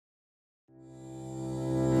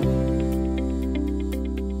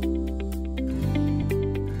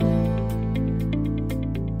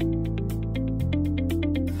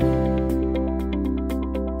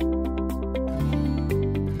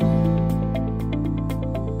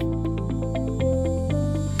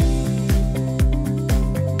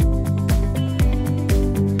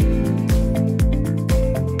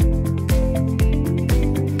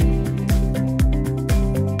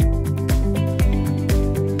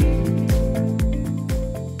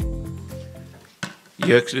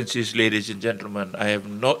Your Excellencies, ladies and gentlemen, I have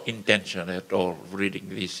no intention at all of reading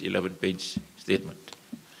this 11-page statement.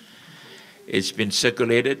 It's been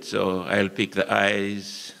circulated, so I'll pick the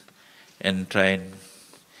eyes and try and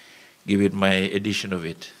give it my edition of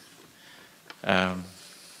it. For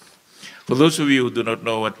those of you who do not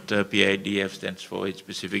know what PIDF stands for, it's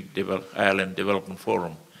Pacific Island Development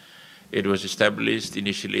Forum. It was established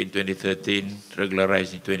initially in 2013,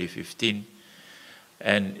 regularized in 2015,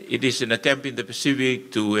 and it is an attempt in the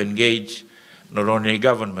Pacific to engage not only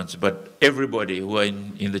governments but everybody who are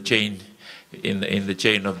in the chain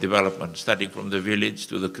of development, starting from the village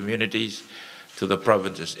to the communities to the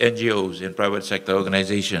provinces, NGOs and private sector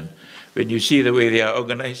organizations. When you see the way they are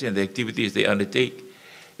organized and the activities they undertake,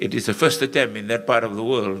 it is the first attempt in that part of the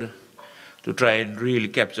world to try and really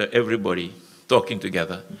capture everybody talking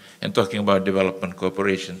together and talking about development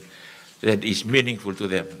cooperation that is meaningful to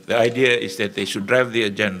them. The idea is that they should drive the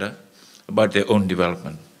agenda about their own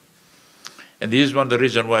development. And this is one of the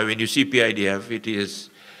reasons why when you see PIDF, it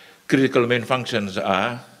is critical main functions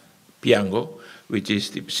are PIANGO, which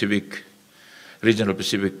is the Pacific, Regional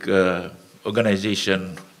Pacific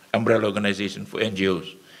organization, umbrella organization for NGOs.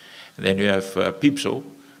 And then you have PIPSO,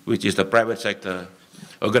 which is the private sector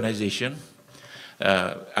organization,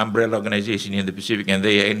 umbrella organization in the Pacific, and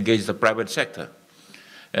they engage the private sector.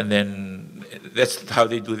 And then that's how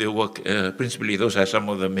they do their work. Principally, those are some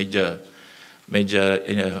of the major,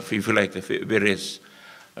 if you like, the various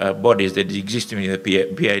bodies that exist in the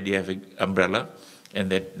PIDF umbrella, and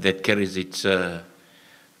that carries its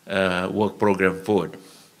work program forward.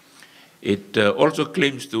 It also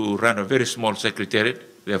claims to run a very small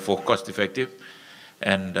secretariat, therefore cost effective,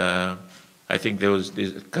 and I think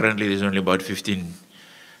currently there's only about 15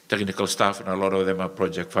 technical staff, and a lot of them are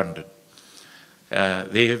project funded.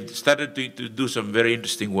 They have started to do some very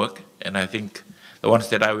interesting work, and I think the ones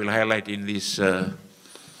that I will highlight in this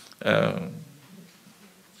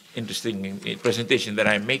interesting presentation that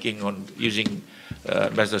I'm making on using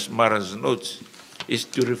Ambassador Mara's notes is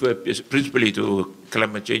to refer principally to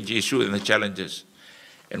climate change issue and the challenges,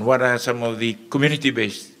 and what are some of the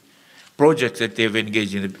community-based projects that they've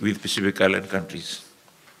engaged in with Pacific Island countries.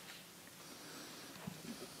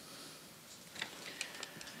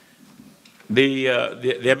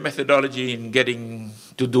 Their methodology in getting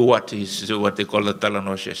to do what is what they call the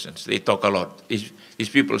Talanoa sessions. They talk a lot. These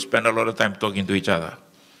people spend a lot of time talking to each other.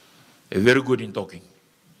 They're very good in talking.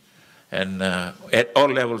 And at all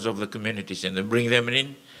levels of the communities, and they bring them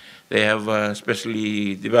in. They have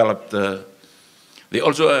specially developed, they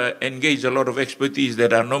also engage a lot of expertise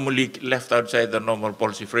that are normally left outside the normal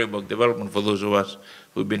policy framework development for those of us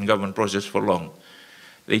who've been in government process for long.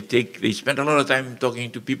 They spend a lot of time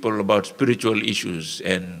talking to people about spiritual issues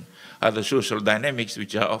and other social dynamics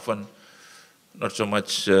which are often not so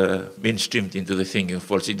much mainstreamed into the thinking of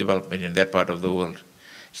policy development in that part of the world.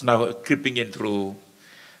 It's now creeping in through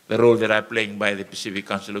the role that I'm playing by the Pacific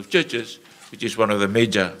Council of Churches, which is one of the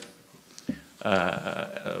major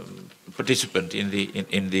participants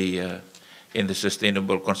in the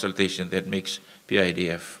sustainable consultation that makes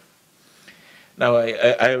PIDF. Now,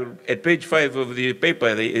 at page 5 of the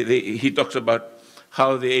paper, he talks about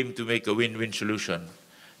how they aim to make a win-win solution.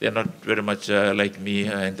 They're not very much like me,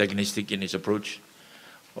 antagonistic in his approach,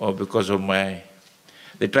 or because of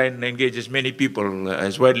they try and engage as many people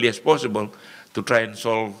as widely as possible to try and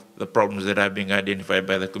solve the problems that are being identified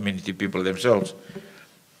by the community people themselves.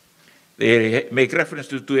 They make reference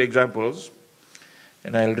to 2 examples,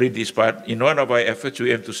 and I'll read this part. In one of our efforts,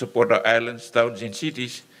 we aim to support our islands, towns, and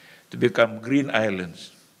cities to become green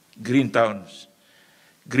islands, green towns,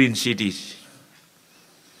 green cities.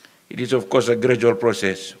 It is, of course, a gradual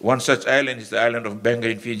process. One such island is the island of Benga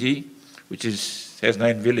in Fiji, which has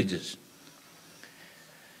 9 villages.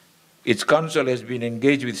 Its council has been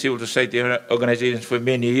engaged with civil society organizations for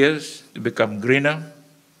many years to become greener.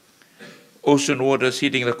 Ocean waters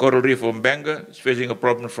hitting the coral reef of Benga is facing a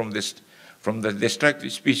problem from the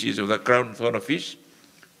destructive species of the crown thorn fish,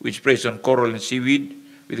 which preys on coral and seaweed,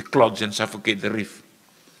 which clogs and suffocate the reef.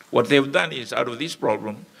 What they've done is, out of this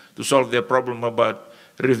problem, to solve their problem about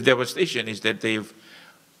reef devastation, is that they've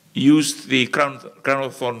used the crown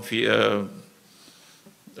of thorn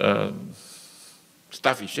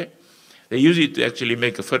starfish. They use it to actually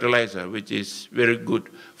make a fertilizer, which is very good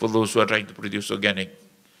for those who are trying to produce organic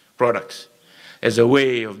products, as a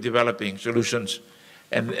way of developing solutions.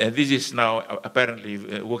 And this is now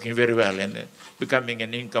apparently working very well and becoming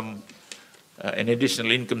an income, an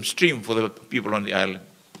additional income stream for the people on the island.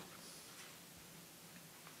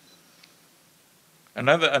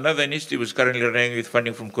 Another initiative is currently running with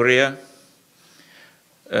funding from Korea,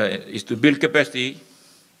 is to build capacity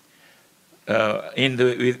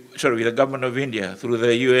with the government of India through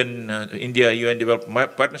the India-UN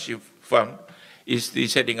Development Partnership Fund is the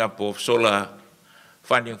setting up of solar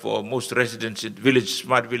funding for most residents in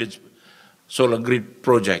smart village solar grid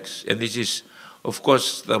projects. And this is, of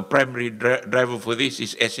course, the primary driver for this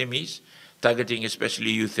is SMEs, targeting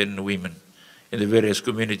especially youth and women in the various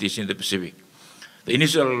communities in the Pacific. The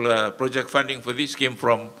initial project funding for this came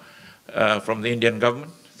from the Indian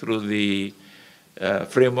government through the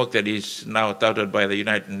framework that is now touted by the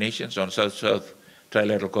United Nations on South-South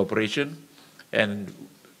trilateral cooperation, and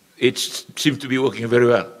it seems to be working very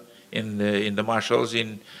well in the Marshalls,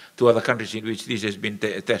 in 2 other countries in which this has been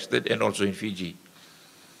tested, and also in Fiji.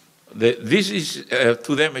 This is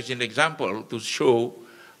to them as an example to show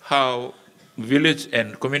how village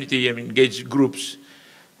and community engaged groups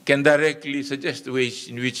can directly suggest ways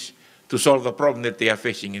in which to solve the problem that they are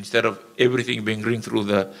facing, instead of everything being run through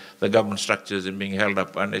the government structures and being held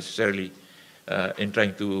up unnecessarily in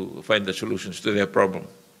trying to find the solutions to their problem.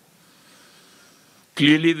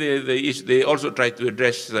 Clearly, they also try to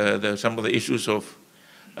address some of the issues of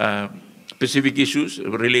specific issues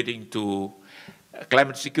relating to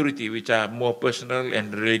climate security, which are more personal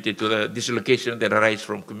and related to the dislocation that arises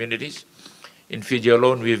from communities. In Fiji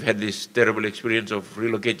alone, we've had this terrible experience of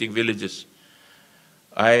relocating villages.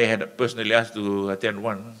 I had personally asked to attend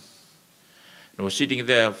one. I was sitting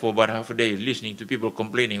there for about half a day listening to people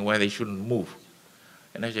complaining why they shouldn't move.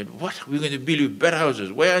 And I said, what? We're going to build you better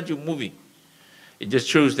houses. Why aren't you moving? It just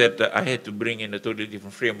shows that I had to bring in a totally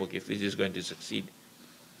different framework if this is going to succeed.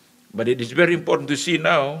 But it is very important to see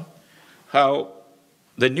now how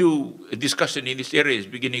the new discussion in this area is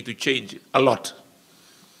beginning to change a lot.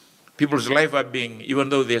 People's lives are being, even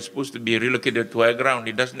though they're supposed to be relocated to higher ground,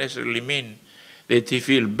 it doesn't necessarily mean that they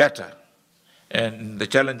feel better. And the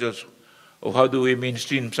challenges of how do we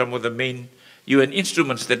mainstream some of the main UN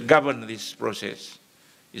instruments that govern this process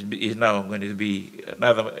is now going to be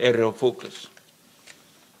another area of focus.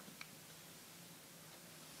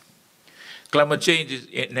 Climate change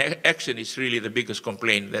in action is really the biggest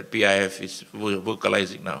complaint that PIF is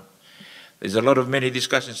vocalizing now. There's a lot of many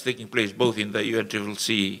discussions taking place both in the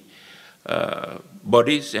UNCCC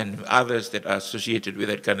bodies and others that are associated with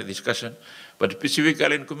that kind of discussion. But Pacific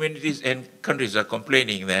Island communities and countries are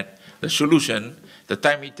complaining that the solution, the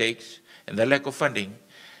time it takes, and the lack of funding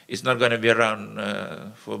is not going to be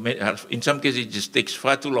around for many. In some cases, it just takes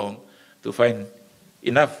far too long to find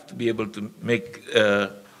enough to be able to make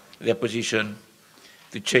their position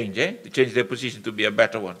to change their position to be a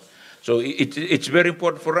better one. So it's very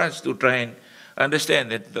important for us to try and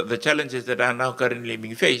understand that the challenges that are now currently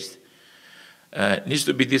being faced needs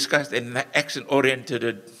to be discussed in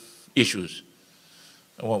action-oriented issues.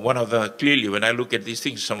 One of the, clearly, when I look at these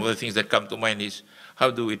things, some of the things that come to mind is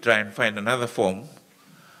how do we try and find another form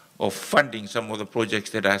of funding some of the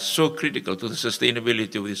projects that are so critical to the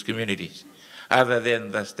sustainability of these communities, other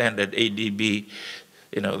than the standard ADB,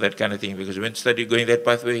 that kind of thing, because when study going that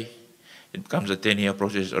pathway, it becomes a 10-year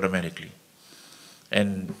process automatically.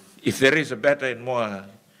 And if there is a better and more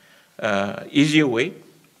easier way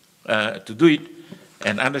to do it,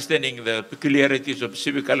 and understanding the peculiarities of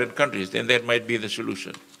Pacific Island countries, then that might be the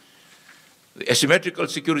solution. The asymmetrical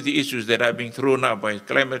security issues that are being thrown out by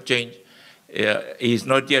climate change is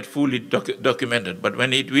not yet fully documented, but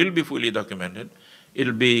when it will be fully documented,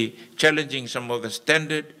 it'll be challenging some of the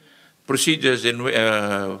standard procedures and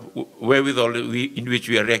wherewithal in which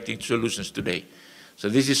we are reacting to solutions today. So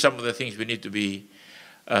this is some of the things we need to be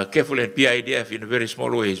careful, and PIDF in a very small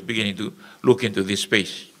way is beginning to look into this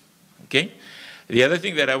space. Okay? The other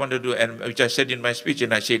thing that I want to do, and which I said in my speech,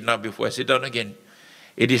 and I say it now before I sit down again,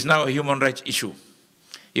 it is now a human rights issue,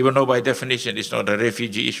 even though by definition it's not a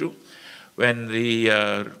refugee issue. When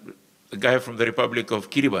the guy from the Republic of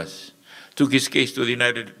Kiribati took his case to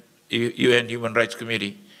the UN Human Rights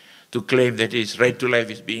Committee to claim that his right to life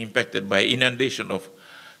is being impacted by inundation of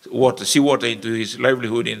seawater into his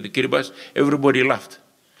livelihood in the Kiribati, everybody laughed.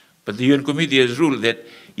 But the UN committee has ruled that,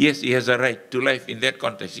 yes, he has a right to life in that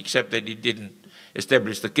context, except that he didn't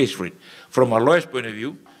establish the case for it. From a lawyer's point of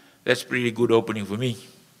view, that's pretty good opening for me,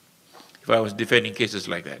 if I was defending cases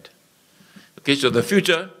like that. Okay, so the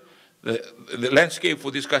future, the landscape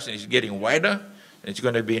for discussion is getting wider, and it's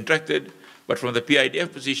going to be interacted, but from the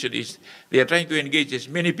PIDF position is they are trying to engage as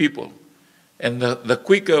many people, and the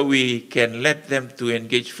quicker we can let them to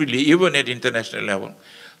engage freely, even at international level,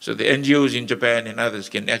 so the NGOs in Japan and others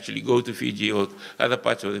can actually go to Fiji or other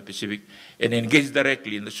parts of the Pacific and engage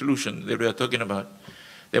directly in the solution that we are talking about,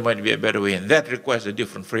 there might be a better way. And that requires a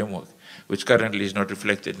different framework, which currently is not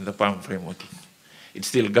reflected in the PALM framework. It's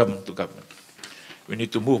still government to government. We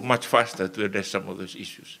need to move much faster to address some of those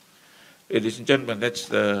issues. Ladies and gentlemen, that's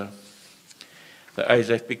the eyes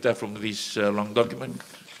I've picked up from this long document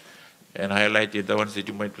and highlighted the ones that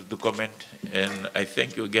you might want to comment. And I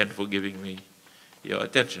thank you again for giving me your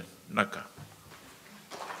attention. Naka.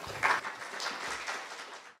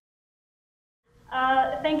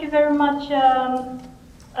 Thank you very much,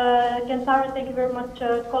 Kentaro. Thank you very much,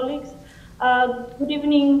 colleagues. Good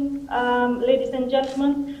evening, ladies and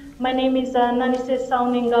gentlemen. My name is Nanise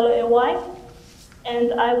Saune-Qaloewai,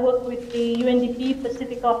 and I work with the UNDP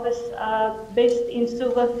Pacific Office based in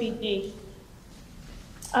Suva, Fiji.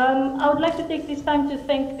 I would like to take this time to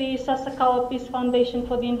thank the Sasakawa Peace Foundation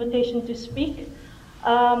for the invitation to speak.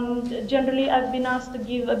 Generally, I've been asked to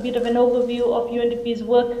give a bit of an overview of UNDP's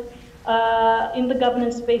work in the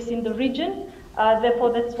governance space in the region.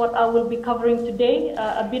 Therefore, that's what I will be covering today,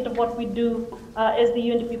 a bit of what we do as the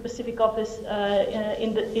UNDP Pacific Office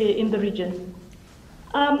in the region.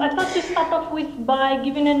 I thought to start off with by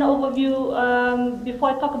giving an overview, before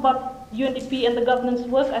I talk about UNDP and the governance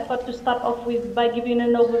work, I thought to start off with by giving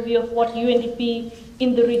an overview of what UNDP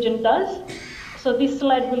in the region does. So this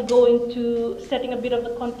slide will go into setting a bit of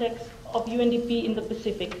the context of UNDP in the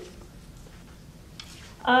Pacific.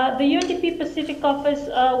 The UNDP Pacific Office,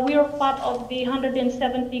 we are part of the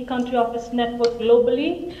 170 country office network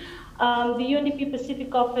globally. The UNDP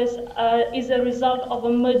Pacific Office is a result of a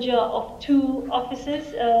merger of two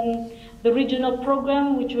offices, the regional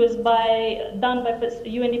program, which was done by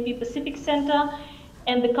UNDP Pacific Center,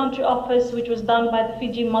 and the country office, which was done by the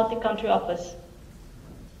Fiji multi-country office.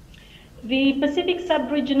 The Pacific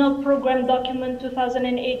Sub-Regional Program Document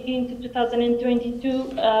 2018 to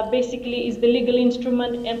 2022 basically is the legal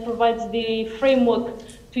instrument and provides the framework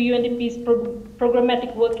to UNDP's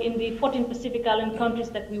programmatic work in the 14 Pacific Island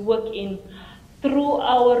countries that we work in. Through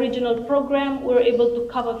our regional program, we're able to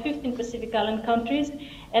cover 15 Pacific Island countries,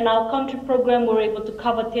 and our country program, we're able to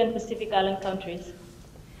cover 10 Pacific Island countries.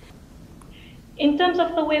 In terms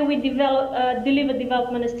of the way we deliver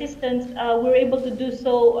development assistance, we're able to do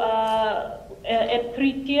so at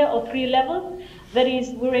three levels. That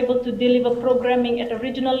is, we're able to deliver programming at a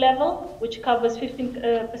regional level, which covers 15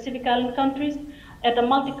 Pacific Island countries, at a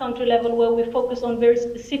multi-country level where we focus on very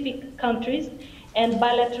specific countries, and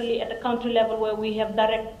bilaterally at a country level where we have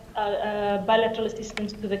direct bilateral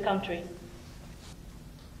assistance to the country.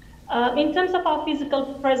 In terms of our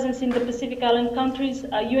physical presence in the Pacific Island countries,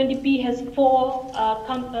 UNDP has 4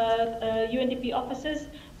 UNDP offices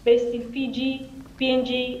based in Fiji,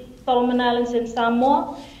 PNG, Solomon Islands, and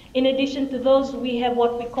Samoa. In addition to those, we have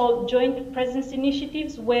what we call joint presence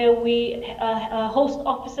initiatives, where we host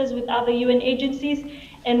offices with other UN agencies,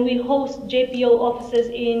 and we host JPO offices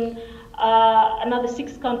in another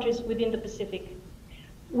 6 countries within the Pacific.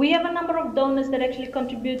 We have a number of donors that actually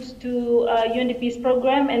contribute to UNDP's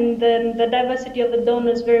program, and then the diversity of the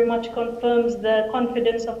donors very much confirms the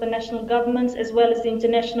confidence of the national governments as well as the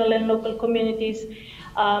international and local communities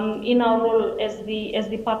in our role as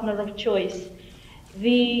the partner of choice.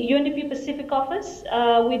 The UNDP Pacific Office,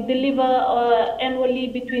 we deliver annually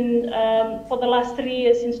between, for the last 3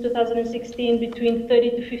 years since 2016, between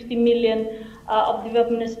 30 to 50 million of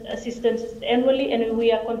development assistance annually, and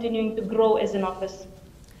we are continuing to grow as an office.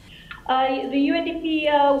 The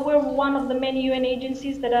UNDP, we're one of the many UN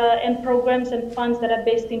agencies that are, and programs and funds that are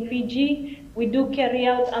based in Fiji. We do carry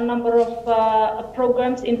out a number of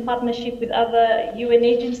programs in partnership with other UN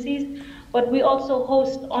agencies, but we also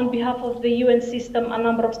host, on behalf of the UN system, a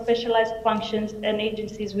number of specialized functions and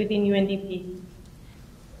agencies within UNDP.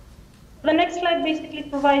 The next slide basically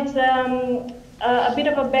provides a bit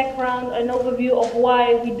of a background, an overview of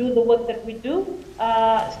why we do the work that we do.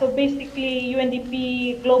 So basically,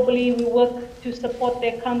 UNDP globally, we work to support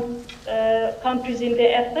their countries in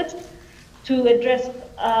their efforts to address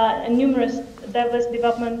numerous diverse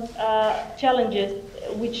development challenges,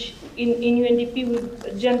 which in UNDP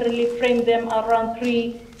we generally frame them around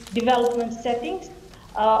 3 development settings,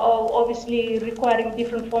 obviously requiring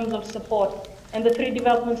different forms of support. And the 3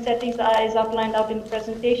 development settings are, as outlined out in the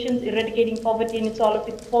presentations: eradicating poverty in its all of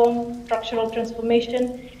its forms, structural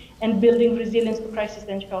transformation, and building resilience to crisis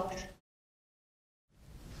and shocks.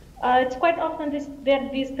 It's quite often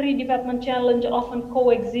that these 3 development challenges often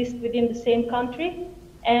coexist within the same country,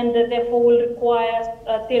 and therefore will require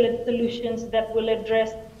tailored solutions that will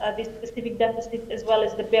address the specific deficits as well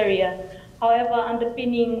as the barrier. However,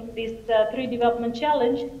 underpinning these 3 development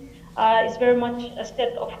challenges is very much a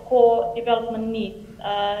set of core development needs,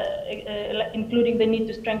 including the need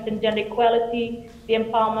to strengthen gender equality, the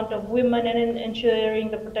empowerment of women, and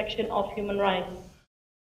ensuring the protection of human rights.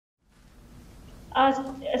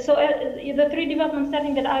 The three development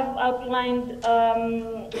settings that I've outlined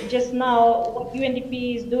just now, what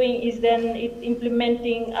UNDP is doing is then it's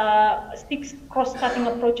implementing 6 cross-cutting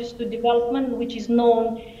approaches to development, which is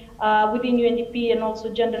known within UNDP and also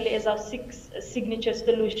generally as our 6 signature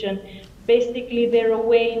solution. Basically, they're a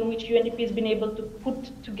way in which UNDP has been able to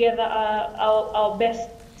put together our best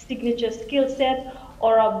signature skill set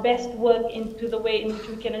or our best work into the way in which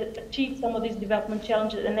we can achieve some of these development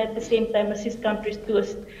challenges and at the same time assist countries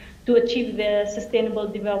to achieve their sustainable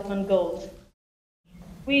development goals.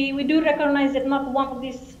 We do recognize that not one of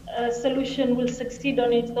these solutions will succeed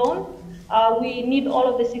on its own. We need all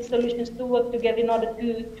of the 6 solutions to work together in order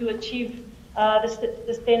to achieve the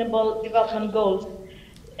sustainable development goals.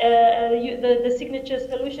 The signature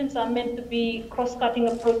solutions are meant to be cross-cutting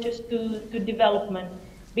approaches to development.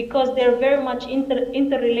 Because they're very much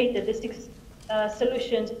interrelated, the 6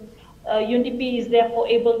 solutions, UNDP is therefore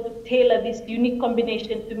able to tailor this unique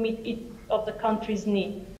combination to meet each of the country's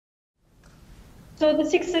needs. So the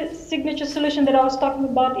 6 signature solution that I was talking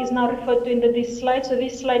about is now referred to in this slide. So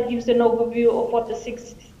this slide gives an overview of what the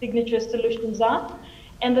 6 signature solutions are.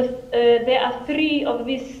 And there are 3 of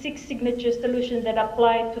these 6 signature solutions that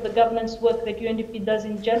apply to the governance work that UNDP does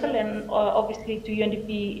in general and obviously to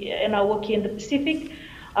UNDP and our work here in the Pacific.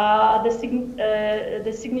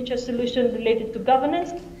 The signature solution related to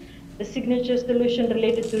governance, the signature solution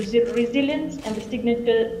related to resilience, and the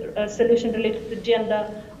signature solution related to gender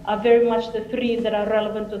are very much the 3 that are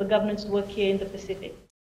relevant to the governance work here in the Pacific.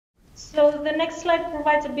 So the next slide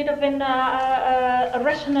provides a bit of a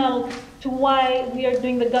rationale to why we are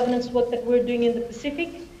doing the governance work that we're doing in the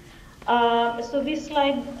Pacific. So this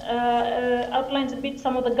slide outlines a bit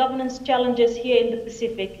some of the governance challenges here in the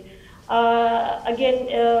Pacific.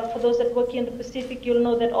 For those that work here in the Pacific, you'll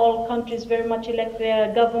know that all countries very much elect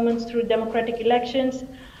their governments through democratic elections.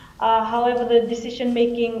 However, the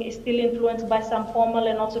decision-making is still influenced by some formal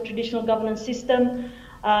and also traditional governance system.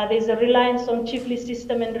 There's a reliance on chiefly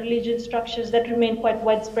system and religion structures that remain quite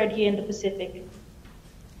widespread here in the Pacific.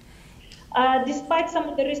 Despite some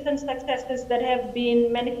of the recent successes that have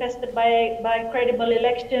been manifested by credible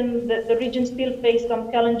election, the region still faces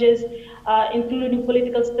some challenges, including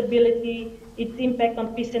political stability, its impact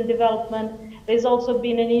on peace and development. There's also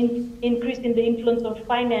been an increase in the influence of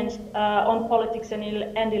finance on politics and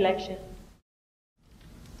elections.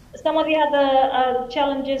 Some of the other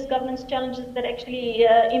challenges, governance challenges that actually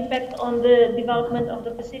impact on the development of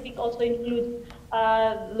the Pacific also include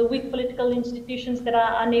the weak political institutions that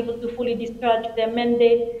are unable to fully discharge their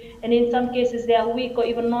mandate, and in some cases they are weak or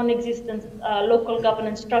even non-existent local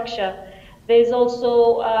governance structure. There's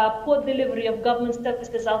also poor delivery of government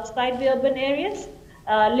services outside the urban areas,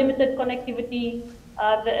 limited connectivity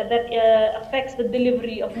that affects the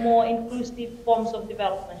delivery of more inclusive forms of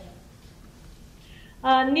development.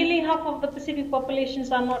 Nearly half of the Pacific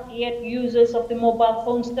populations are not yet users of the mobile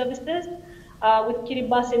phone services, with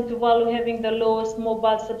Kiribati and Tuvalu having the lowest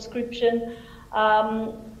mobile subscription.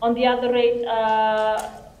 On the other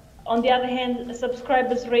hand, the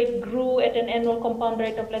subscribers rate grew at an annual compound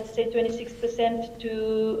rate of, let's say, 26%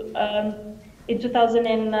 in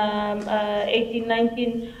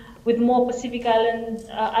 2018-19, with more Pacific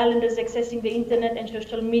Islanders accessing the internet and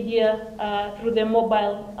social media through their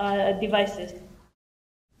mobile devices.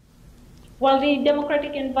 While the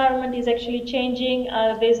democratic environment is actually changing,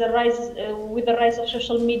 there's a rise, with the rise of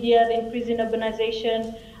social media, the increase in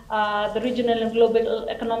urbanization, the regional and global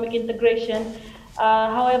economic integration.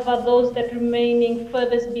 However, those that remaining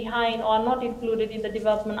furthest behind or are not included in the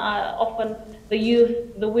development are often the youth,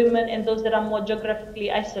 the women, and those that are more geographically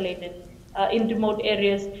isolated in remote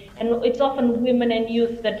areas. And it's often women and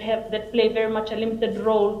youth that play very much a limited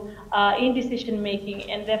role in decision making,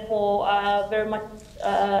 and therefore very much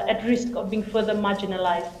at risk of being further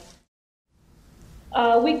marginalized.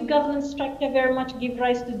 Weak governance structure very much give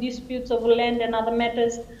rise to disputes over land and other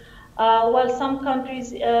matters. While some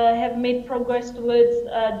countries have made progress towards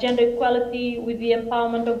gender equality with the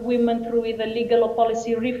empowerment of women through either legal or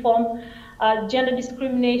policy reform, gender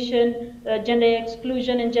discrimination, gender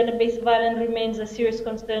exclusion, and gender-based violence remains a serious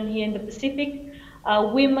concern here in the Pacific.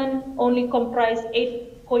 Women only comprise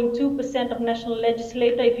 8.2% of national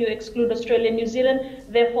legislature if you exclude Australia and New Zealand,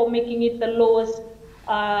 therefore making it the lowest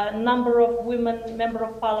number of women member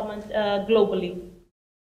of parliament globally.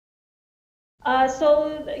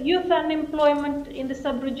 So youth unemployment in the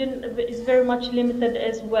sub-region is very much limited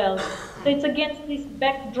as well. So it's against this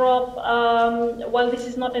backdrop, while this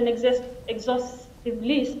is not an exhaustive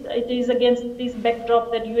list, it is against this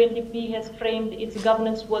backdrop that UNDP has framed its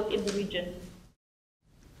governance work in the region.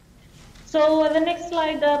 So the next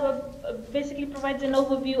slide basically provides an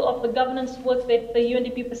overview of the governance work that the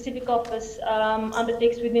UNDP Pacific Office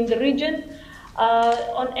undertakes within the region.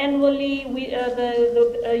 Annually, the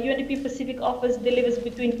UNDP Pacific Office delivers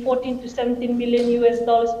between 14 to 17 million US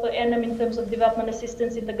dollars per annum in terms of development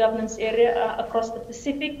assistance in the governance area across the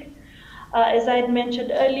Pacific. As I had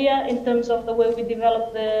mentioned earlier, in terms of the way we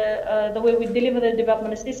develop the way we deliver the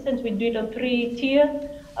development assistance, we do it on 3 tiers.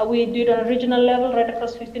 We do it on a regional level right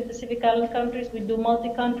across 15 Pacific Island countries. We do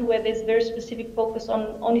multi-country where there's very specific focus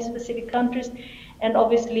on only specific countries, and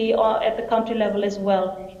obviously at the country level as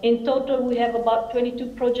well. In total, we have about 22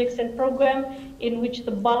 projects and programs in which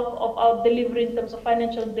the bulk of our delivery in terms of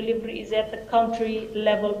financial delivery is at the country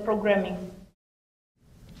level programming.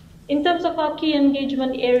 In terms of our key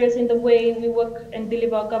engagement areas in the way we work and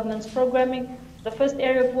deliver our governance programming, the first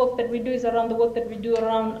area of work that we do is around the work that we do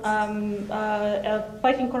around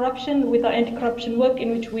fighting corruption with our anti-corruption work, in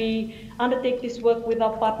which we undertake this work with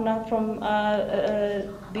our partner from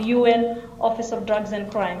the UN Office of Drugs and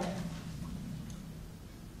Crime.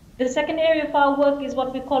 The second area of our work is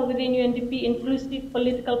what we call within UNDP inclusive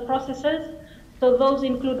political processes. So those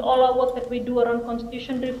include all our work that we do around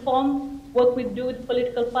constitution reform, work we do with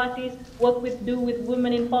political parties, work we do with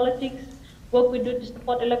women in politics, work we do to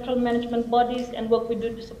support electoral management bodies, and work we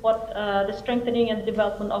do to support the strengthening and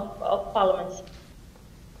development of parliaments.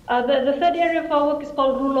 The third area of our work is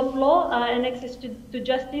called rule of law and access to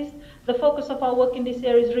justice. The focus of our work in this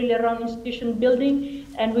area is really around institution building,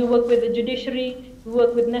 and we work with the judiciary, we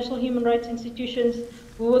work with national human rights institutions,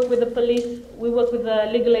 we work with the police, we work with the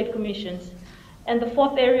legal aid commissions. And the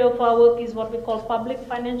fourth area of our work is what we call public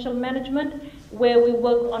financial management, where we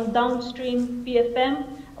work on downstream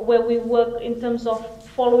PFM, where we work in terms of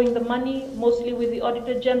following the money, mostly with the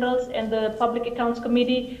Auditor Generals and the Public Accounts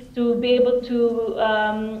Committee, to be able to,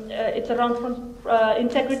 it's around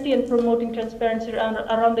integrity and promoting transparency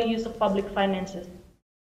around the use of public finances.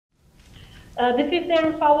 The fifth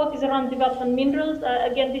area of our work is around development minerals.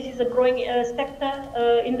 Again, this is a growing sector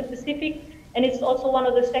in the Pacific, and it's also one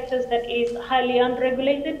of the sectors that is highly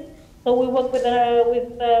unregulated. So we work with a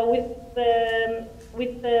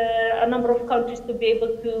number of countries to be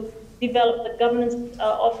able to develop the governance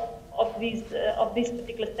of this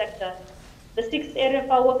particular sector. The sixth area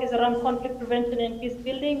of our work is around conflict prevention and peace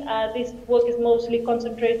building. This work is mostly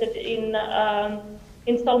concentrated in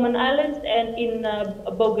Solomon Islands and in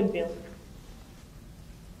Bougainville.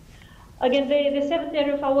 Again, the seventh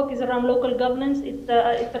area of our work is around local governance.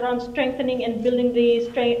 It's around strengthening and building the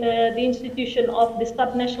institution of the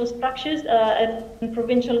subnational structures and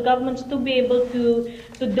provincial governments to be able to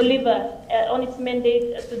deliver on its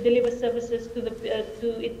mandate to deliver services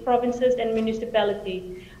to its provinces and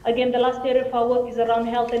municipality. Again, the last area of our work is around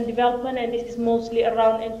health and development, and this is mostly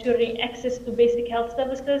around ensuring access to basic health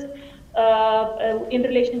services in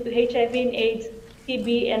relation to HIV and AIDS,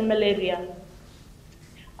 TB, and malaria.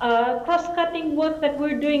 Cross-cutting work that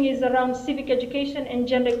we're doing is around civic education and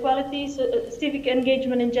gender equality, so civic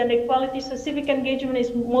engagement and gender equality. So civic engagement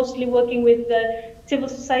is mostly working with civil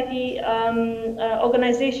society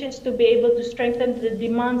organizations to be able to strengthen the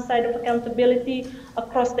demand side of accountability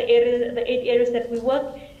across the 8 areas that we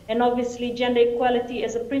work. And obviously gender equality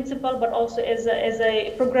as a principle, but also as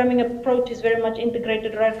a programming approach is very much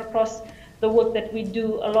integrated right across the work that we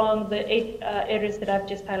do along the 8 areas that I've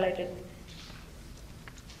just highlighted.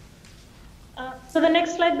 So the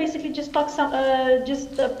next slide basically just talks,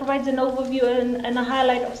 provides an overview and a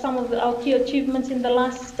highlight of some of our key achievements in the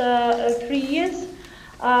last 3 years.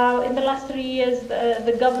 In the last 3 years,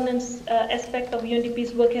 the governance aspect of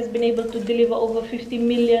UNDP's work has been able to deliver over 50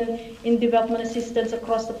 million in development assistance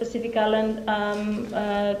across the Pacific Island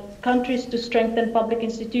countries to strengthen public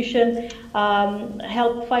institutions,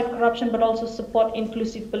 help fight corruption, but also support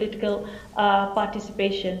inclusive political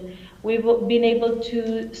participation. We've been able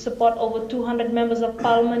to support over 200 members of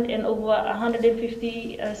parliament and over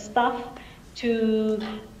 150 staff to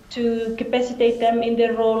capacitate them in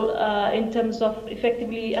their role in terms of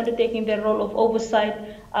effectively undertaking their role of oversight,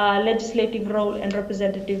 legislative role, and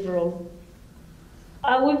representative role.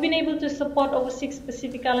 We've been able to support over 6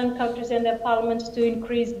 Pacific Island countries and their parliaments to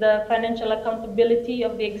increase the financial accountability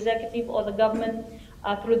of the executive or the government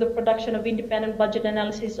through the production of independent budget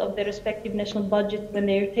analysis of their respective national budgets when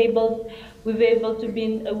they are tabled. We've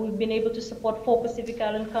been able to support 4 Pacific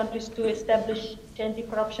Island countries to establish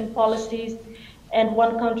anti-corruption policies, and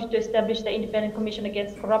 1 country to establish the Independent Commission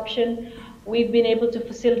Against Corruption. We've been able to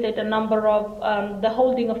facilitate a number of the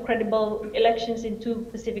holding of credible elections in 2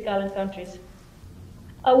 Pacific Island countries.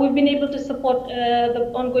 We've been able to support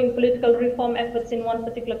the ongoing political reform efforts in one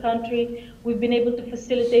particular country. We've been able to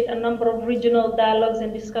facilitate a number of regional dialogues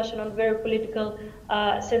and discussion on very political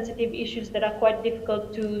sensitive issues that are quite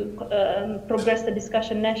difficult to progress the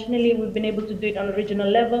discussion nationally. We've been able to do it on a regional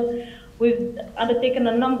level. We've undertaken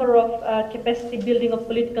a number of capacity building of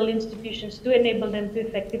political institutions to enable them to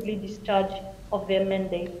effectively discharge of their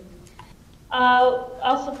mandate.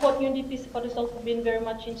 Our support, UNDP support, has also been very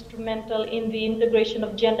much instrumental in the integration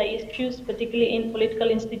of gender issues, particularly in political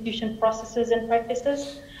institution processes and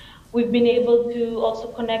practices. We've been able to also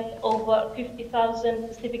connect over 50,000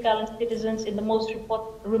 Pacific Island citizens in the most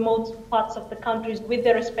remote parts of the countries with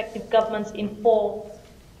their respective governments in four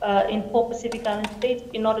Pacific Island states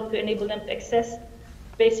in order to enable them to access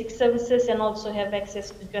basic services and also have access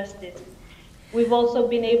to justice. We've also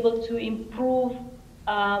been able to improve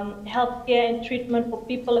healthcare and treatment for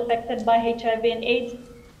people affected by HIV and AIDS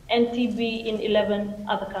and TB in 11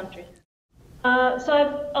 other countries. So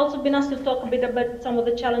I've also been asked to talk a bit about some of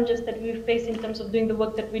the challenges that we face in terms of doing the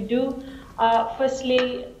work that we do.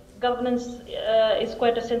 Firstly, governance is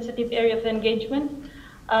quite a sensitive area of engagement,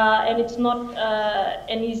 and it's not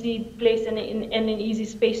an easy place and an easy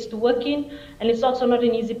space to work in, and it's also not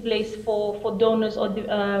an easy place for donors or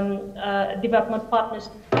development partners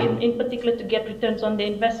in particular to get returns on their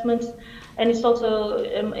investments, and it's also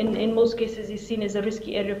in most cases is seen as a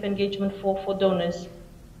risky area of engagement for donors.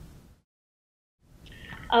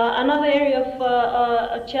 Another area of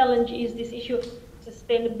a challenge is this issue of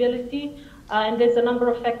sustainability, and there's a number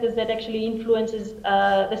of factors that actually influences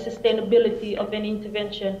the sustainability of any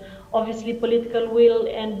intervention. Obviously, political will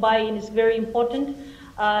and buy-in is very important.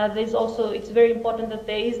 It's very important that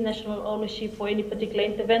there is national ownership for any particular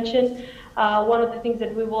intervention. One of the things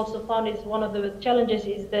that we've also found is one of the challenges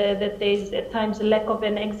is that there is at times a lack of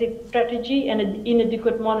an exit strategy and an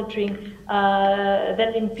inadequate monitoring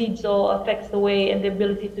that impedes or affects the way and the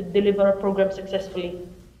ability to deliver a program successfully.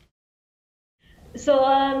 So,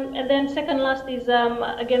 and then second last is,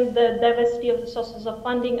 again, the diversity of the sources of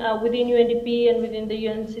funding. Within UNDP and within the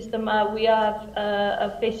UN system, we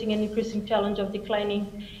are facing an increasing challenge of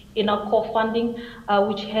declining in our core funding,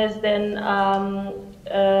 which has then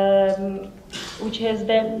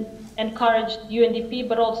encouraged UNDP,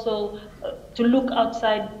 but also to look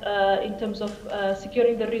outside in terms of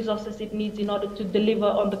securing the resources it needs in order to deliver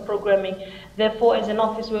on the programming. Therefore, as an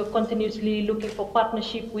office, we're continuously looking for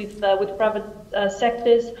partnership with private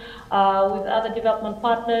sectors, with other development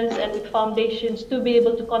partners, and with foundations to be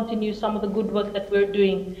able to continue some of the good work that we're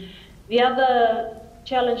doing. The other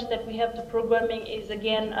challenge that we have to programming is,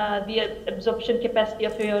 again, the absorption capacity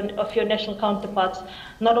of your national counterparts,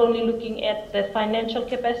 not only looking at the financial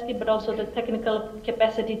capacity, but also the technical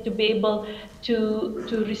capacity to be able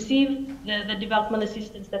to receive the development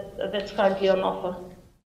assistance that's currently on offer.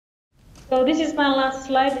 So this is my last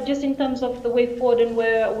slide, just in terms of the way forward and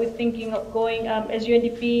where we're thinking of going. As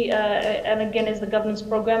UNDP, and again as the governance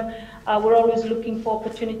program, we're always looking for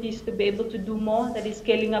opportunities to be able to do more, that is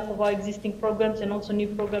scaling up of our existing programs and also new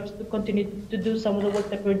programs to continue to do some of the work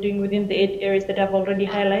that we're doing within the 8 areas that I've already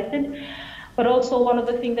highlighted. But also one of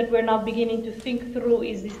the things that we're now beginning to think through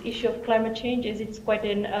is this issue of climate change, as it's quite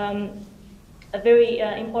a very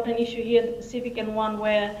important issue here in the Pacific, and one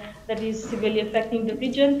that is severely affecting the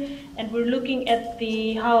region. And we're looking at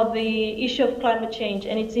how the issue of climate change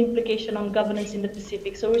and its implication on governance in the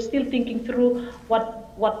Pacific. So we're still thinking through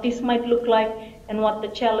what this might look like and what the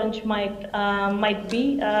challenge might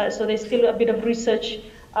be. So there's still a bit of research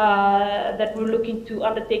that we're looking to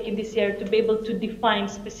undertake in this area to be able to define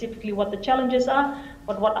specifically what the challenges are,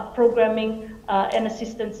 but what our programming and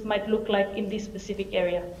assistance might look like in this specific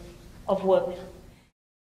area of work.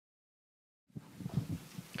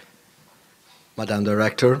 Madam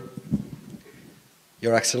Director,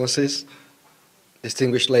 Your Excellencies,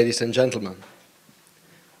 distinguished ladies and gentlemen,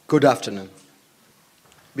 good afternoon.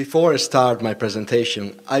 Before I start my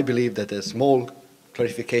presentation, I believe that a small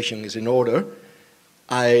clarification is in order.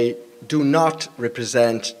 I do not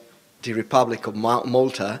represent the Republic of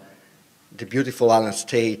Malta, the beautiful island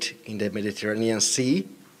state in the Mediterranean Sea,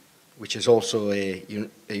 which is also a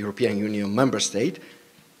European Union member state,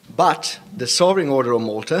 but the Sovereign Order of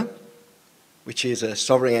Malta, which is a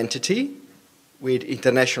sovereign entity with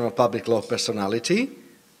international public law personality,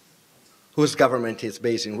 whose government is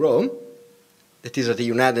based in Rome, that is at the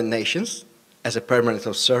United Nations as a permanent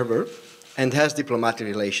observer, and has diplomatic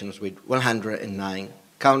relations with 109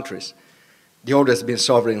 countries. The order has been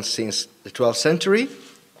sovereign since the 12th century,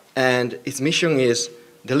 and its mission is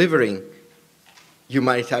delivering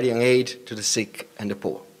humanitarian aid to the sick and the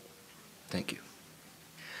poor. Thank you.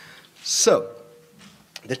 So,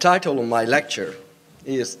 the title of my lecture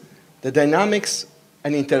is the dynamics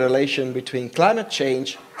and interrelation between climate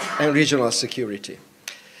change and regional security.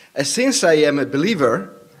 And since I am a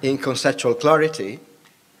believer in conceptual clarity,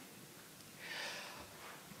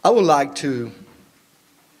 I would like to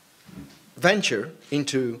venture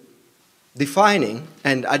into defining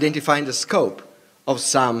and identifying the scope of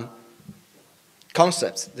some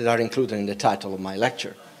concepts that are included in the title of my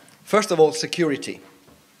lecture. First of all, security.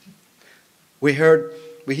 We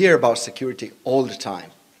hear about security all the time,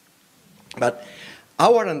 but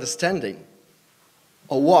our understanding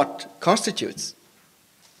of what constitutes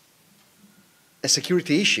a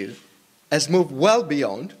security issue has moved well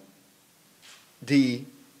beyond the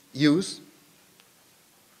use,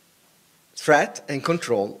 threat, and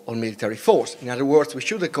control of military force. In other words, we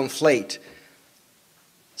shouldn't conflate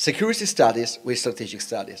security studies with strategic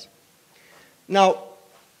studies. Now,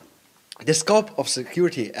 the scope of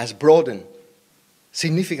security has broadened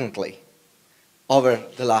significantly over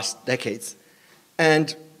the last decades.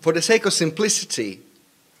 And for the sake of simplicity,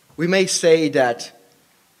 we may say that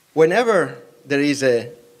whenever there is an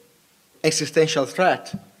existential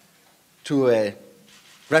threat to a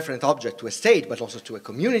referent object, to a state, but also to a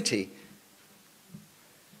community,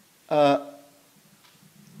 and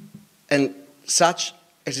such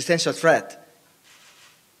existential threat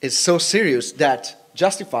is so serious that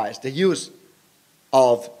justifies the use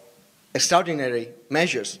of extraordinary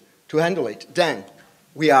measures to handle it, then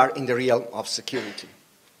we are in the realm of security.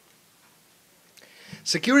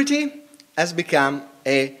 Security has become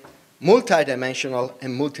a multidimensional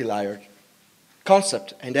and multi-layered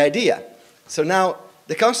concept and idea. So now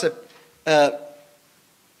the concept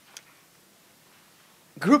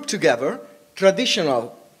grouped together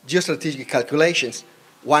traditional geostrategic calculations.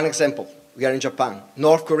 One example, we are in Japan,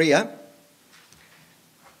 North Korea,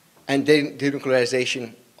 and the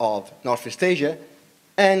denuclearization of Northeast Asia,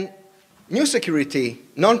 and new security,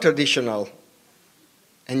 non-traditional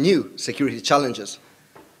and new security challenges.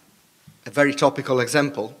 A very topical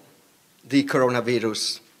example, the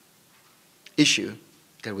coronavirus issue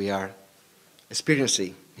that we are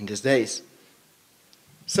experiencing in these days.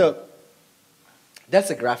 So that's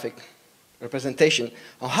a graphic representation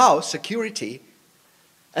of how security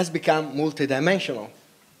has become multidimensional.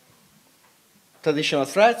 Traditional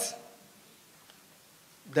threats,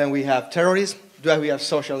 then we have terrorism, then we have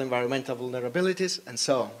social environmental vulnerabilities, and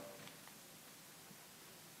so on.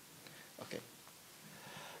 Okay.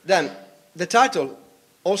 Then the title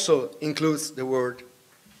also includes the word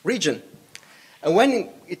region. And when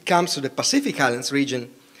it comes to the Pacific Islands region,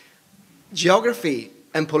 geography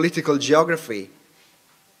and political geography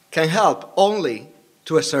can help only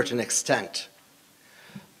to a certain extent.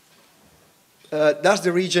 Does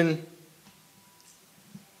the region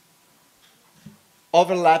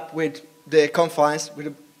overlap with the confines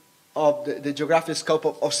of the geographic scope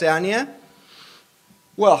of Oceania?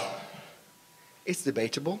 Well, it's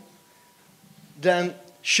debatable. Then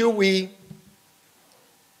should we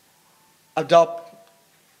adopt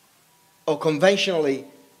or conventionally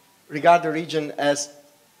regard the region as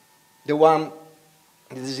the one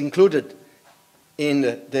that is included in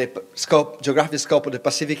the scope, geographic scope of the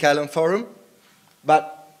Pacific Island Forum?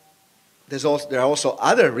 But there are also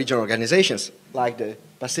other regional organizations like the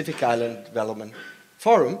Pacific Island Development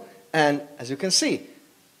Forum, and as you can see,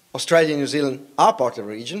 Australia and New Zealand are part of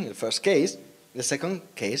the region in the first case. In the second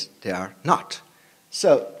case, they are not.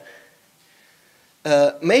 So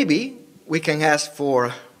maybe we can ask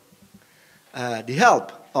for the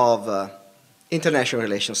help of international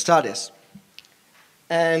relations studies.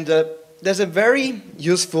 And there's a very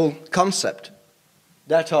useful concept,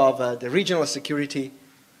 that of the regional security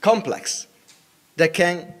complex, that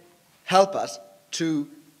can help us to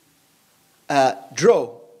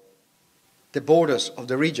draw the borders of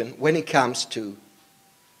the region when it comes to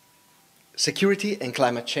security and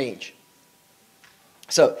climate change.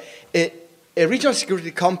 So a regional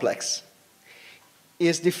security complex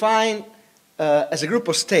is defined as a group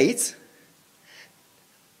of states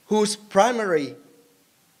whose primary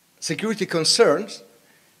security concerns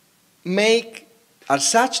are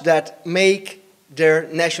such that make their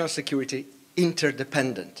national security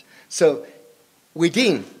interdependent. So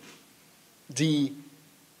within the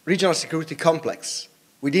regional security complex,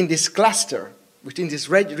 within this cluster, within this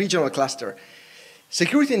regional cluster,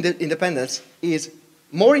 security independence is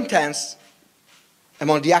more intense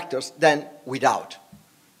among the actors than without.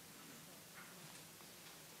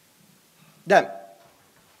 Then,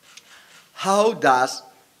 how does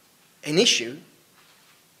an issue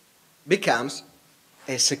becomes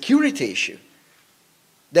a security issue?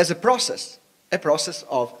 There's a process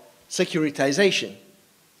of securitization.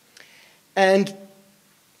 And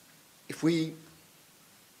if we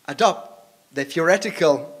adopt the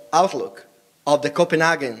theoretical outlook of the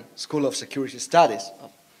Copenhagen School of Security Studies,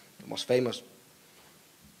 the most famous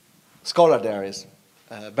scholar there is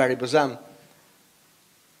Barry Bozzato,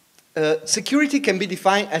 security can be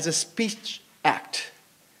defined as a speech act.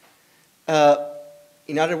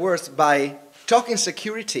 In other words, by talking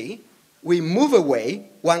security, we move away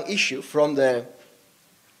one issue from the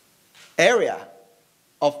area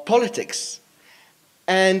of politics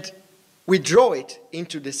and we draw it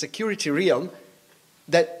into the security realm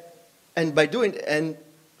and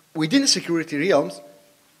within the security realms,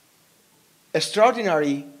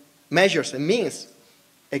 extraordinary measures and means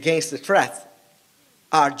against the threat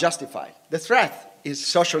are justified. The threat is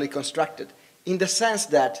socially constructed in the sense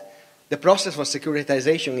that the process of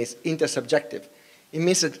securitization is intersubjective. It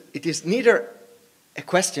means that it is neither a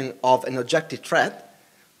question of an objective threat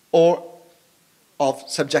or of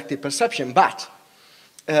subjective perception, but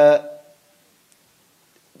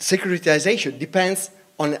securitization depends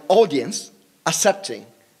on an audience accepting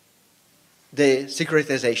the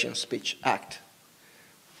securitization speech act.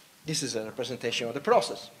 This is a representation of the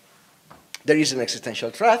process. There is an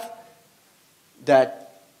existential threat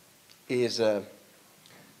that is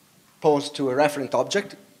posed to a referent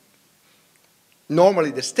object,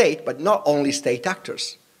 normally the state, but not only state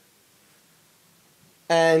actors.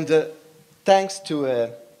 And thanks to a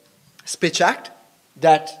speech act,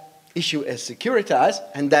 that issue is securitized,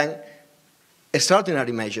 and then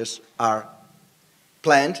extraordinary measures are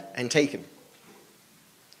planned and taken.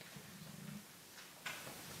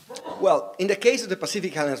 Well, in the case of the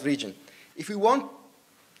Pacific Islands region, if we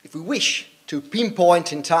wish to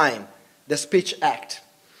pinpoint in time the speech act,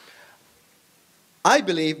 I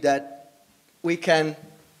believe that we can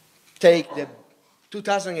take the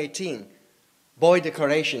 2018 Boy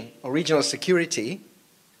Declaration on Regional Security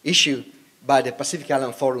issued by the Pacific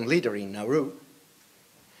Island Forum leader in Nauru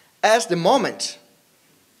as the moment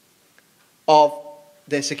of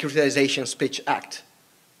the Securitization Speech Act.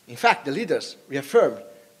 In fact, the leaders reaffirmed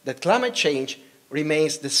that climate change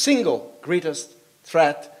remains the single greatest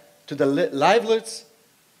threat to the livelihoods,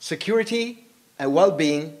 security, and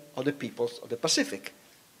well-being of the peoples of the Pacific.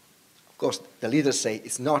 Of course, the leaders say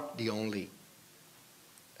it's not the only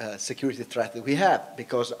security threat that we have,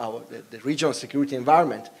 because the regional security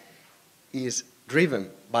environment is driven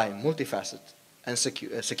by multifaceted and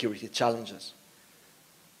security challenges.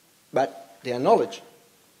 But they acknowledge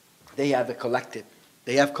they have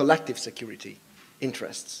collective security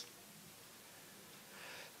interests.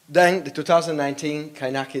 Then the 2019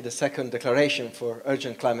 Kainaki, the second declaration for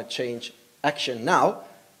urgent climate change action now,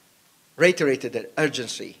 reiterated the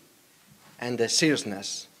urgency and the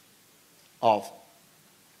seriousness of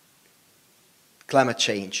climate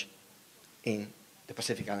change in the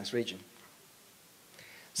Pacific Islands region.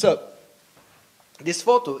 So, this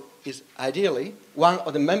photo is ideally one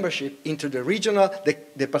of the membership into the regional,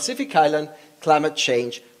 the Pacific Island Climate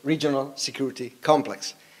Change Regional Security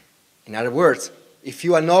Complex. In other words, if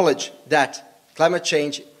you acknowledge that climate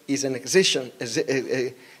change is an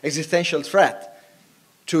existential threat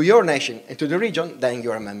to your nation and to the region, then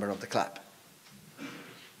you're a member of the club.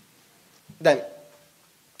 Then,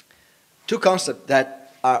 two concepts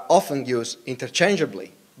that are often used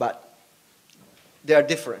interchangeably, but they are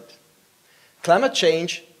different. Climate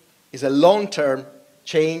change is a long-term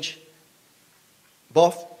change,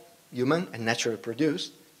 both human and naturally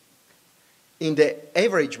produced, in the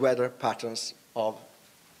average weather patterns of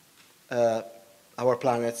our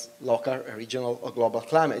planet's local, regional, or global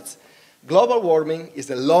climates. Global warming is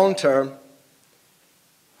the long-term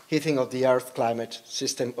heating of the Earth climate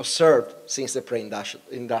system observed since the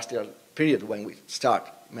pre-industrial period, when we start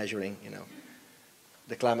measuring,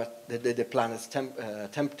 the climate, the planet's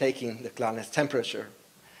taking the planet's temperature.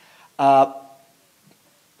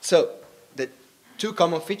 So the two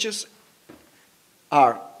common features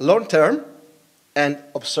are long-term and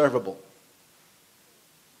observable.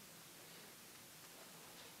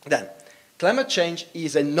 Then, climate change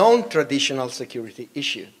is a non-traditional security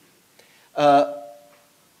issue.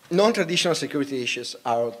 Non-traditional security issues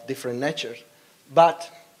are of different nature,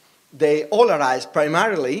 but they all arise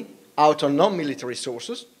primarily out of non-military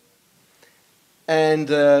sources, and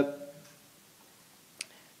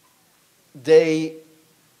they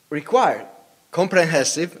require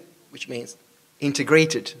comprehensive, which means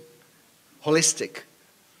integrated, holistic,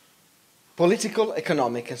 political,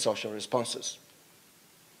 economic, and social responses.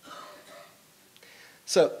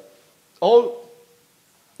 So, all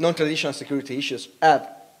non-traditional security issues have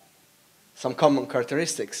some common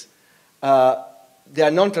characteristics. They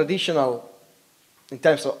are non-traditional in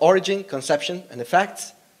terms of origin, conception, and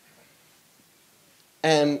effects,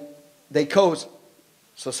 and they cause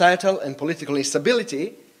societal and political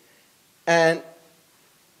instability, and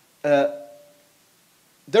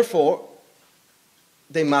therefore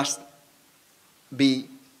they must be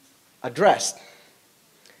addressed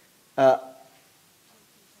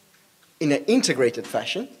in an integrated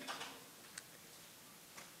fashion,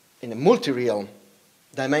 in a multi-realm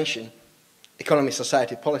dimension, economy,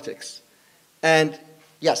 society, politics. And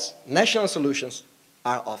yes, national solutions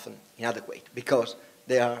are often inadequate because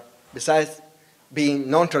they are, besides being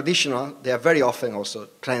non-traditional, they are very often also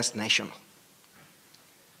transnational.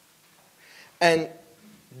 And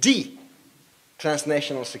the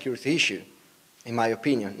transnational security issue, in my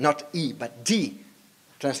opinion, not E, but the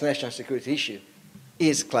transnational security issue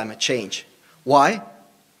is climate change. Why?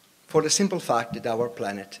 For the simple fact that our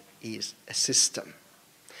planet is a system.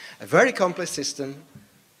 A very complex system,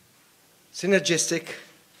 synergistic,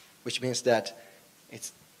 which means that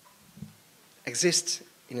it exists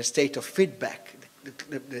in a state of feedback.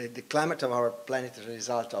 The climate of our planet is a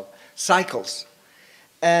result of cycles.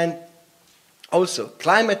 And also,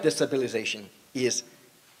 climate destabilization is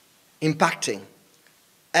impacting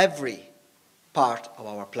every part of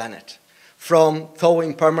our planet, from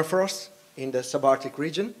thawing permafrost in the subarctic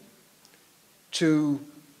region to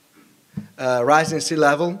rising sea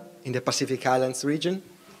level in the Pacific Islands region,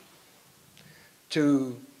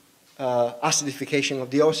 to acidification of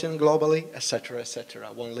the ocean globally, etc., etc.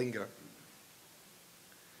 I won't linger.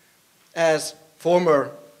 As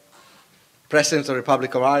former President of the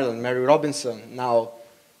Republic of Ireland, Mary Robinson, now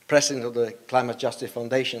President of the Climate Justice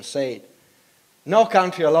Foundation, said, "No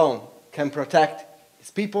country alone can protect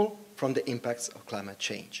its people from the impacts of climate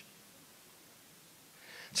change."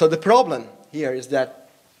 So the problem here is that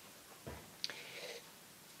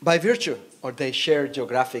by virtue of their shared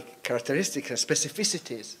geographic characteristics and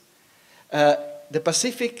specificities, the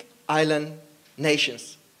Pacific Island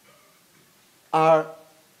nations are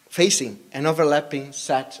facing an overlapping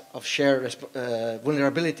set of shared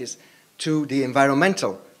vulnerabilities to the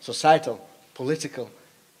environmental, societal, political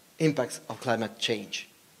impacts of climate change.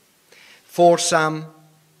 For some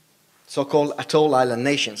so-called atoll island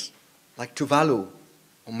nations, like Tuvalu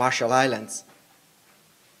or Marshall Islands,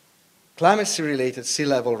 climate-related sea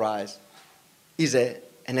level rise is an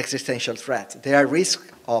existential threat. They are at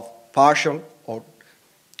risk of partial or,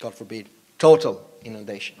 God forbid, total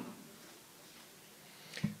inundation.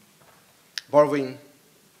 Borrowing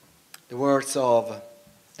the words of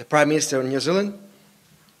the Prime Minister of New Zealand,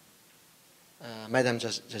 Madam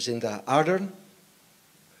Jacinda Ardern,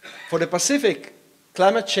 for the Pacific,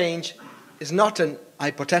 climate change is not an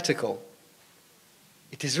hypothetical.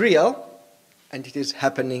 It is real, and it is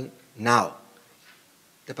happening now.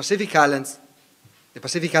 The Pacific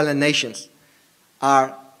Island nations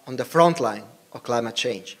are on the front line of climate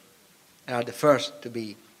change and are the first to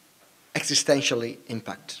be existentially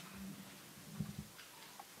impacted.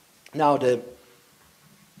 Now, the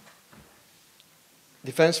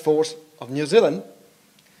Defence Force of New Zealand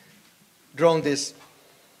drawn this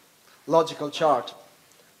logical chart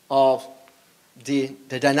of the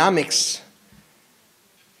dynamics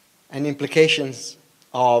and implications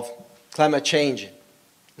of climate change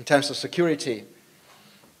in terms of security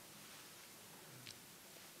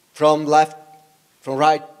from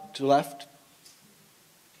right to left.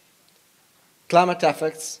 Climate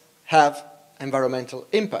effects have environmental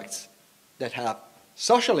impacts that have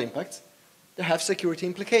social impacts that have security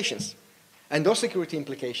implications. And those security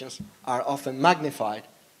implications are often magnified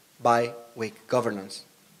by weak governance.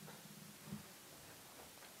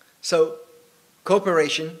 So,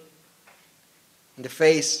 cooperation in the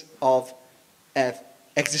face of a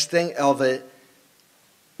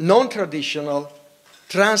non-traditional,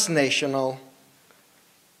 transnational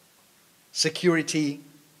security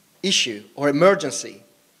issue or emergency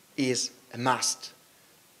is a must.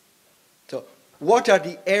 So, what are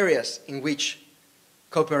the areas in which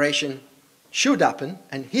cooperation should happen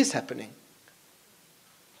and is happening?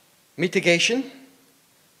 Mitigation,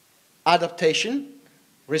 adaptation,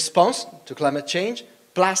 response to climate change,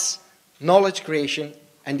 plus knowledge creation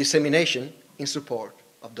and dissemination in support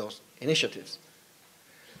of those initiatives.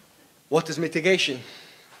 What is mitigation?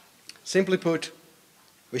 Simply put,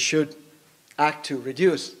 we should act to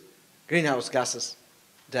reduce greenhouse gases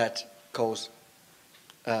that cause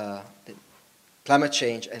the climate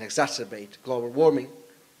change and exacerbate global warming.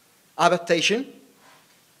 Adaptation,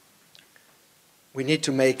 we need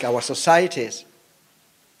to make our societies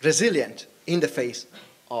resilient in the face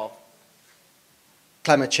of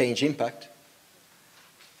climate change impact.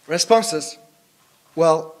 Responses,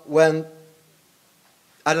 well, when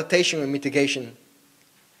adaptation and mitigation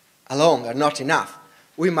alone are not enough,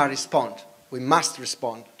 we must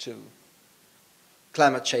respond to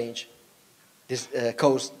climate change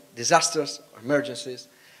cause disasters or emergencies.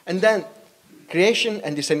 And then creation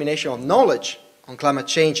and dissemination of knowledge on climate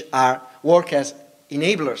change work as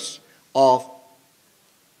enablers of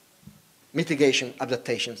mitigation,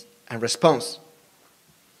 adaptations, and response.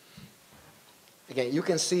 Again, you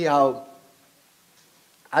can see how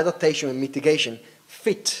adaptation and mitigation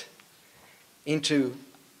fit into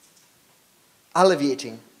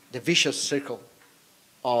alleviating the vicious circle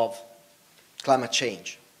of climate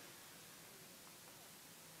change.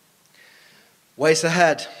 Ways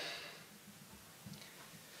ahead.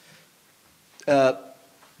 The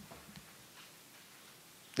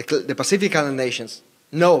Pacific Island nations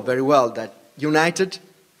know very well that united,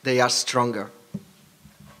 they are stronger.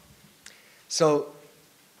 So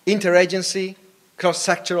interagency,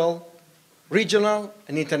 cross-sectoral, regional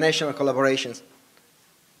and international collaborations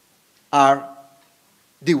are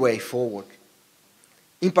the way forward.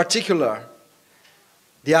 In particular,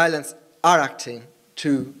 the islands are acting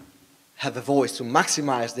to have a voice, to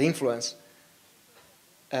maximize the influence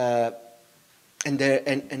and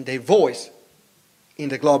their voice in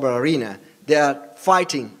the global arena. They are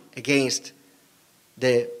fighting against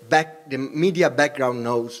the media background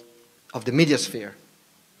noise of the media sphere.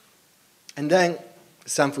 And then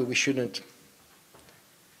something we shouldn't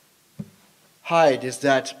hide is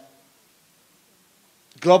that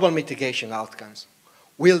global mitigation outcomes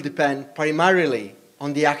will depend primarily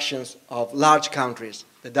on the actions of large countries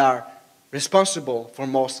that are responsible for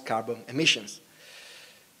most carbon emissions.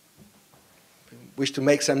 I wish to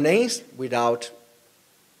make some names without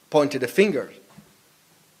pointing the finger.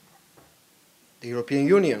 The European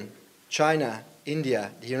Union, China,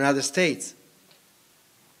 India, the United States.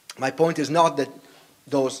 My point is not that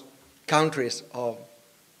those countries or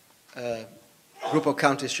group of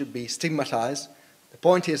countries should be stigmatized. The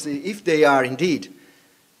point is that if they are indeed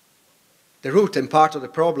the root and part of the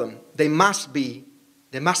problem, they must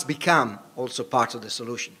become also part of the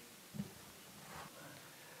solution.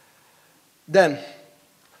 Then,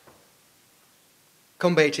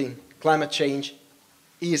 combating climate change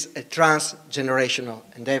is a transgenerational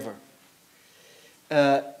endeavor.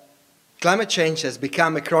 Climate change has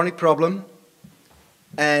become a chronic problem,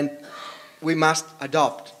 and we must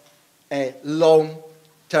adopt a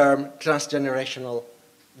long-term transgenerational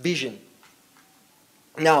vision.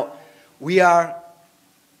 Now, we are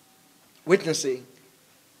witnessing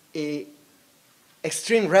an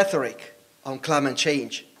extreme rhetoric on climate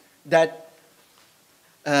change that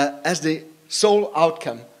has the sole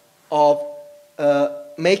outcome of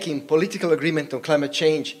making political agreement on climate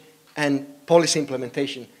change and policy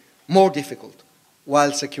implementation more difficult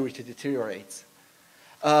while security deteriorates.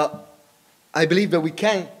 I believe that we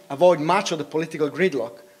can avoid much of the political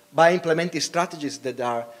gridlock by implementing strategies that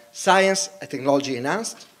are science and technology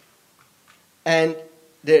enhanced, and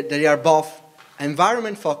they are both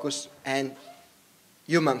environment focused and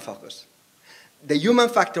human focused. The human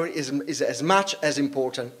factor is as much as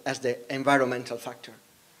important as the environmental factor.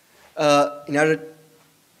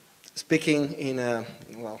 Speaking in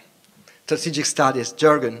strategic studies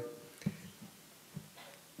jargon,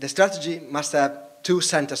 the strategy must have two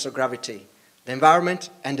centers of gravity, the environment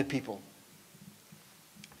and the people.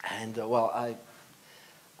 And I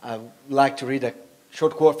like to read a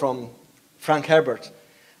short quote from Frank Herbert.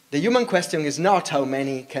 The human question is not how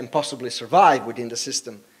many can possibly survive within the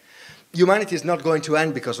system. Humanity is not going to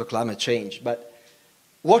end because of climate change, but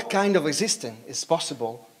what kind of existence is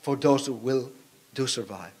possible for those who do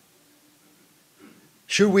survive?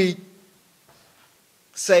 Should we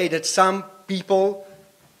say that some people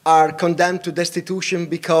are condemned to destitution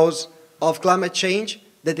because of climate change,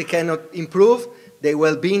 that they cannot improve their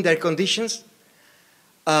well-being, their conditions?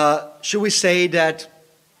 Should we say that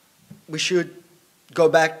we should go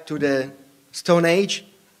back to the Stone Age?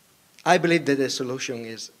 I believe that the solution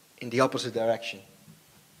is in the opposite direction.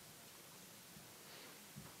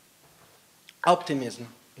 Optimism,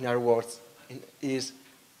 in other words, is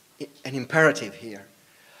an imperative here.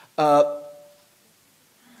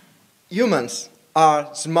 Humans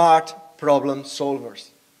are smart problem solvers.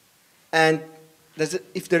 And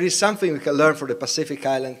if there is something we can learn from the Pacific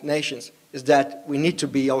Island nations, is that we need to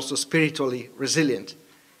be also spiritually resilient.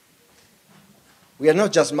 We are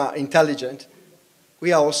not just intelligent,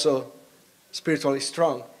 we are also spiritually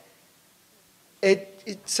strong.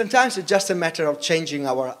 Sometimes it's just a matter of changing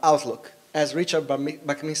our outlook. As Richard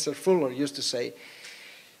Buckminster Fuller used to say,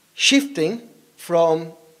 shifting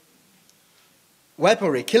from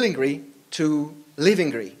weaponry, killingry, to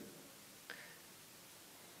livingry.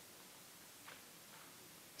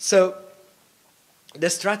 So the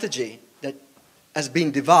strategy that has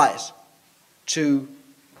been devised to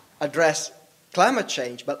address climate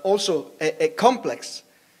change, but also a complex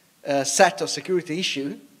set of security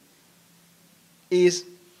issues, is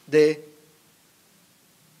the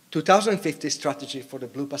 2050 strategy for the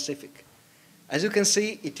Blue Pacific. As you can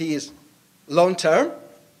see, it is long-term,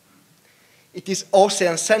 it is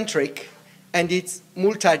ocean-centric, and it's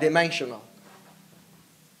multidimensional.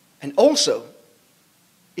 And also,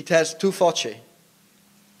 it has two foci: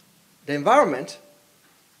 the environment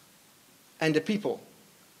and the people.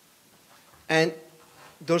 And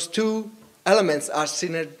those two elements are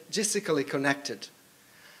synergistically connected.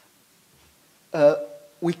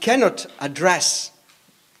 We cannot address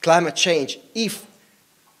climate change if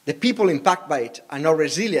the people impacted by it are not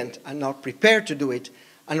resilient, are not prepared to do it,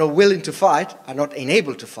 are not willing to fight, are not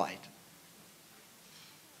enabled to fight.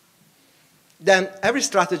 Then every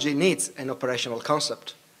strategy needs an operational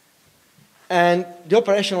concept. And the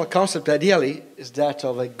operational concept, ideally, is that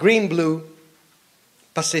of a green-blue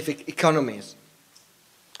Pacific economies.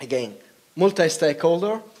 Again,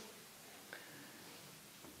 multi-stakeholder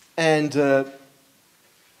and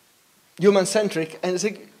human-centric. And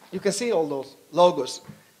you can see all those logos.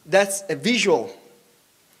 That's a visual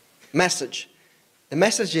message. The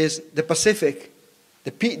message is the Pacific,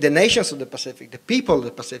 the nations of the Pacific, the people of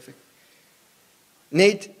the Pacific,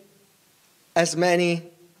 need as many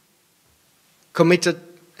committed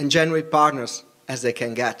and genuine partners as they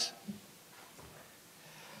can get.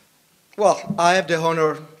 Well, I have the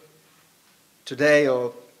honor today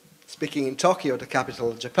of speaking in Tokyo, the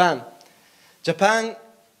capital of Japan. Japan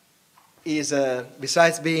is,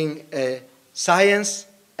 besides being a science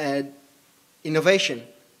and innovation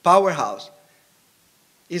powerhouse,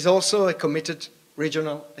 is also a committed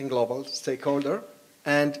regional and global stakeholder,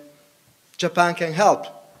 and Japan can help.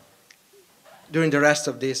 During the rest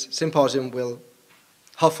of this symposium, we'll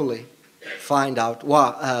hopefully find out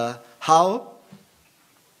how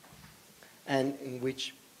and in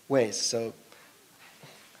which ways. So,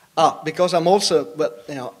 because I'm also,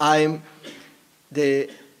 I'm the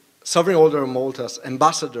Sovereign Order of Malta's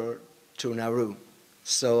ambassador to Nauru.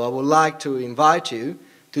 So I would like to invite you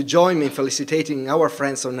to join me in felicitating our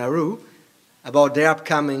friends of Nauru about their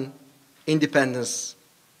upcoming Independence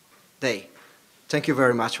Day. Thank you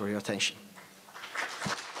very much for your attention.